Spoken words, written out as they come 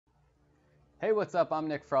Hey, what's up? I'm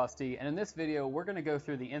Nick Frosty, and in this video we're going to go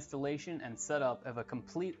through the installation and setup of a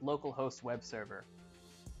complete localhost web server.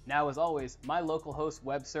 Now, as always, my localhost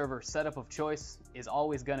web server setup of choice is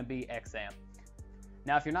always going to be XAMPP.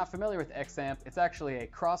 Now, if you're not familiar with XAMPP, it's actually a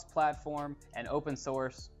cross-platform and open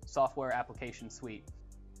source software application suite.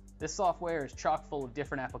 This software is chock full of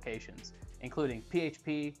different applications, including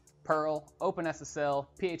PHP, Perl, OpenSSL,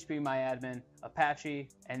 phpMyAdmin, Apache,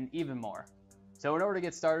 and even more. So in order to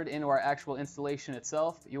get started into our actual installation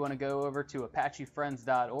itself, you want to go over to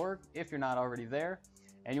ApacheFriends.org if you're not already there,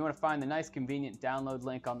 and you want to find the nice convenient download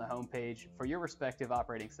link on the homepage for your respective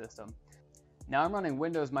operating system. Now, I'm running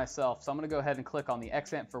Windows myself, so I'm going to go ahead and click on the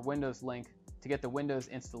XAMPP for Windows link to get the Windows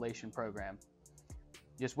installation program.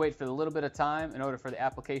 Just wait for a little bit of time in order for the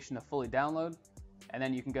application to fully download, and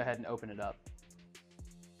then you can go ahead and open it up.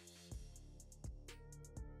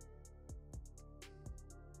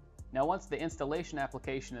 Now, once the installation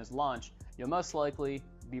application is launched, you'll most likely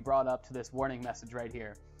be brought up to this warning message right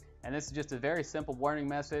here. And this is just a very simple warning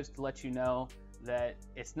message to let you know that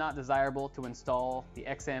it's not desirable to install the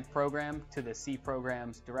XAMPP program to the C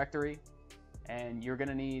programs directory, and you're going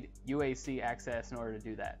to need UAC access in order to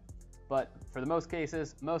do that. But for the most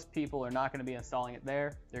cases, most people are not going to be installing it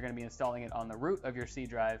there. They're going to be installing it on the root of your C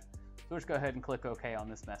drive. So just go ahead and click OK on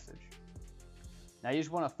this message. Now, you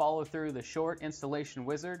just want to follow through the short installation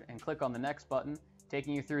wizard and click on the next button,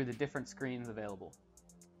 taking you through the different screens available.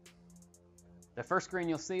 The first screen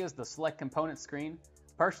you'll see is the Select Component screen.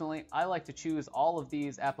 Personally, I like to choose all of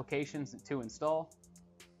these applications to install.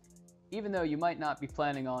 Even though you might not be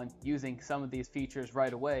planning on using some of these features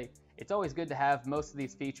right away, it's always good to have most of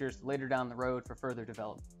these features later down the road for further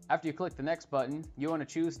development. After you click the next button, you want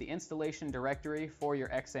to choose the installation directory for your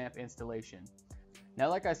XAMPP installation. Now,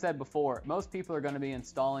 like I said before, most people are going to be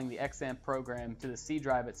installing the XAMPP program to the C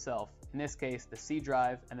drive itself, in this case the C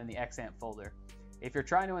drive and then the XAMPP folder. If you're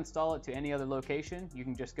trying to install it to any other location, you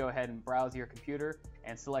can just go ahead and browse your computer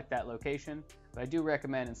and select that location, but I do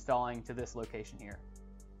recommend installing to this location here.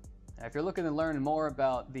 Now, if you're looking to learn more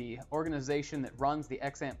about the organization that runs the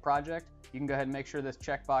XAMPP project, you can go ahead and make sure this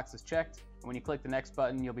checkbox is checked, and when you click the next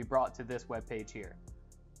button, you'll be brought to this web page here.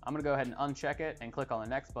 I'm going to go ahead and uncheck it and click on the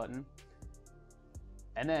next button.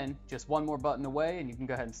 And then just one more button away and you can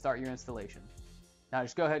go ahead and start your installation. Now,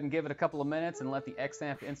 just go ahead and give it a couple of minutes and let the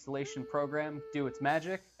XAMPP installation program do its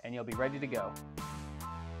magic, and you'll be ready to go.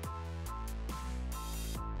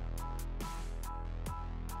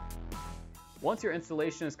 Once your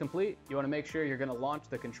installation is complete, you want to make sure you're going to launch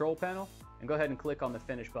the control panel and go ahead and click on the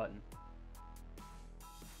Finish button.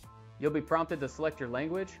 You'll be prompted to select your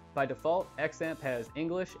language. By default, XAMPP has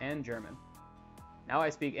English and German. Now,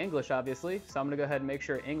 I speak English, obviously, so I'm going to go ahead and make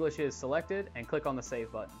sure English is selected and click on the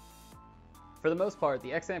Save button. For the most part,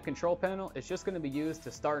 the XAMPP control panel is just going to be used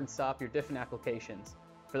to start and stop your different applications.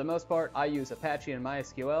 For the most part, I use Apache and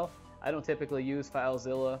MySQL. I don't typically use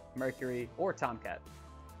FileZilla, Mercury, or Tomcat.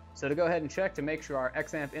 So to go ahead and check to make sure our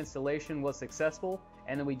XAMPP installation was successful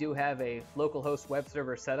and that we do have a localhost web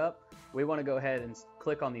server set up, we want to go ahead and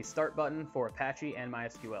click on the Start button for Apache and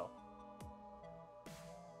MySQL.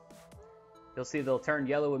 You'll see they'll turn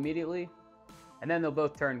yellow immediately, and then they'll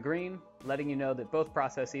both turn green, letting you know that both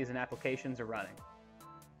processes and applications are running.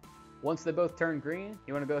 Once they both turn green,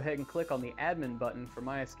 you want to go ahead and click on the Admin button for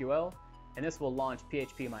MySQL, and this will launch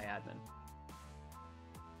phpMyAdmin.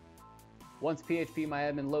 Once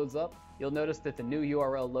phpMyAdmin loads up, you'll notice that the new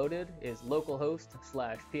URL loaded is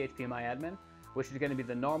localhost/phpMyAdmin, which is going to be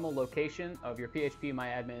the normal location of your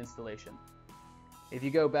phpMyAdmin installation. If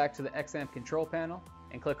you go back to the XAMPP control panel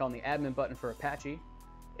and click on the Admin button for Apache,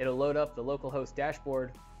 it'll load up the localhost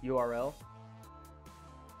dashboard URL,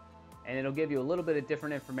 and it'll give you a little bit of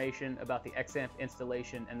different information about the XAMPP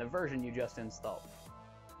installation and the version you just installed.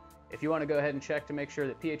 If you want to go ahead and check to make sure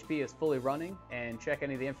that PHP is fully running and check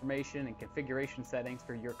any of the information and configuration settings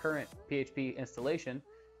for your current PHP installation,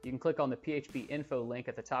 you can click on the PHP info link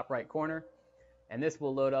at the top right corner, and this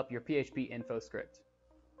will load up your PHP info script.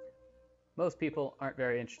 Most people aren't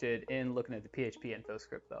very interested in looking at the PHP info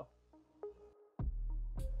script though.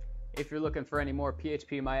 If you're looking for any more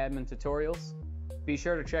phpMyAdmin tutorials, be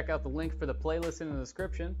sure to check out the link for the playlist in the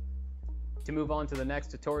description. To move on to the next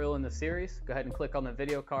tutorial in the series, go ahead and click on the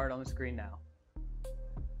video card on the screen now.